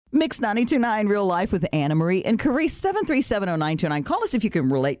Mix 92.9 Real Life with Anna Marie and Carice, 7370929. Call us if you can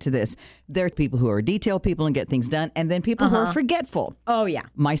relate to this. There are people who are detail people and get things done, and then people who are forgetful. Oh, yeah.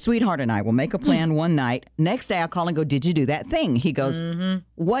 My sweetheart and I will make a plan one night. Next day, I'll call and go, did you do that thing? He goes,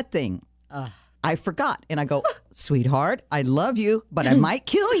 what thing? I forgot. And I go, sweetheart, I love you, but I might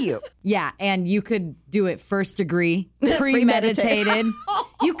kill you. Yeah, and you could do it first degree, premeditated.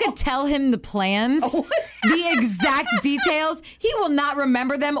 You could tell him the plans, the exact details. He will not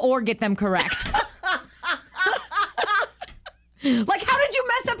remember them or get them correct. Like, how did you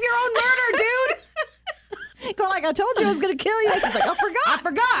mess up your own murder, dude? Go like, I told you I was going to kill you. He's like, I forgot. I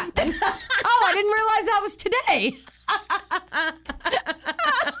forgot. Oh, I didn't realize that was today.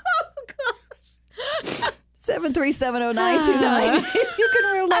 7370929 if you can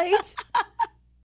relate.